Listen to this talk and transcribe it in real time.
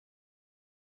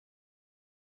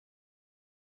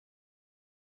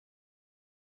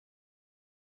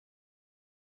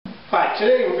Hi,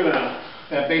 today we're going to,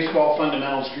 at Baseball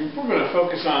Fundamentals Group, we're going to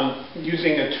focus on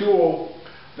using a tool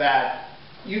that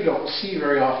you don't see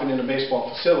very often in a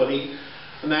baseball facility,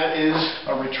 and that is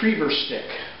a retriever stick.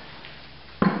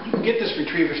 You can get this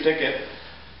retriever stick at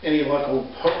any local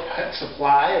pet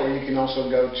supply, or you can also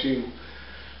go to,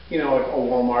 you know, a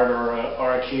Walmart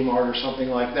or a Kmart or something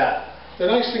like that. The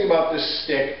nice thing about this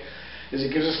stick is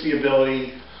it gives us the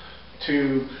ability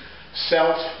to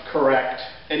self-correct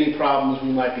any problems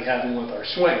we might be having with our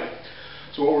swing.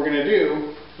 So what we're going to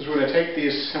do is we're going to take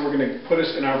these and we're going to put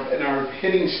us in our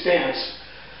hitting stance,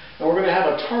 and we're going to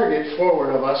have a target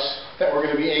forward of us that we're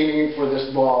going to be aiming for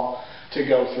this ball to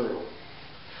go through.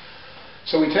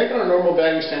 So we take our normal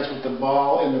batting stance with the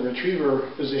ball in the retriever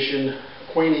position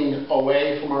pointing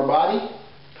away from our body,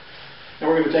 and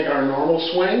we're going to take our normal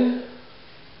swing.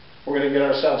 We're going to get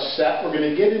ourselves set. We're going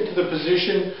to get into the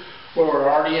position where we're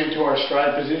already into our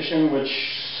stride position, which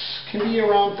can be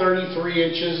around 33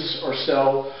 inches or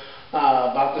so,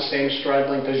 about the same stride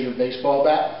length as your baseball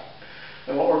bat.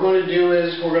 And what we're going to do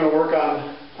is we're going to work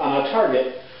on a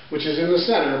target, which is in the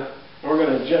center, and we're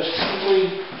going to just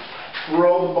simply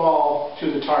throw the ball to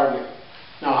the target.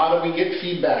 Now, how do we get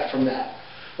feedback from that?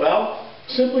 Well,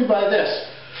 simply by this.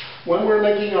 When we're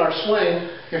making our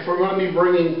swing, if we're going to be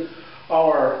bringing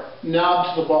our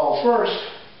knob to the ball first,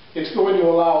 it's going to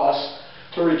allow us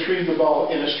to retrieve the ball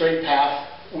in a straight path,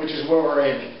 which is where we're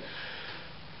aiming.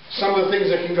 Some of the things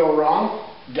that can go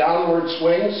wrong: downward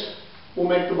swings will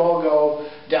make the ball go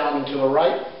down and to the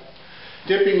right.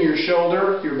 Dipping your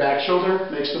shoulder, your back shoulder,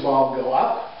 makes the ball go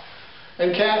up.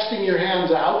 And casting your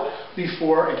hands out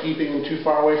before and keeping them too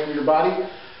far away from your body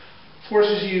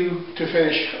forces you to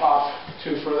finish off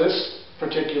for this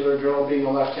particular drill, being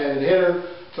a left-handed hitter,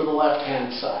 to the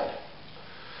left-hand side.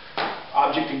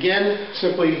 Object again,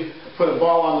 simply put a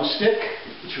ball on the stick,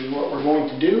 which is what we're going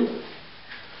to do.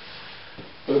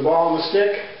 Put a ball on the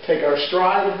stick, take our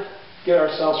stride, get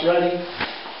ourselves ready,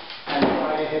 and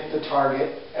try to hit the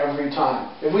target every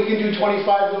time. If we can do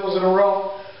 25 of those in a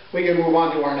row, we can move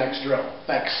on to our next drill.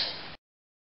 Thanks.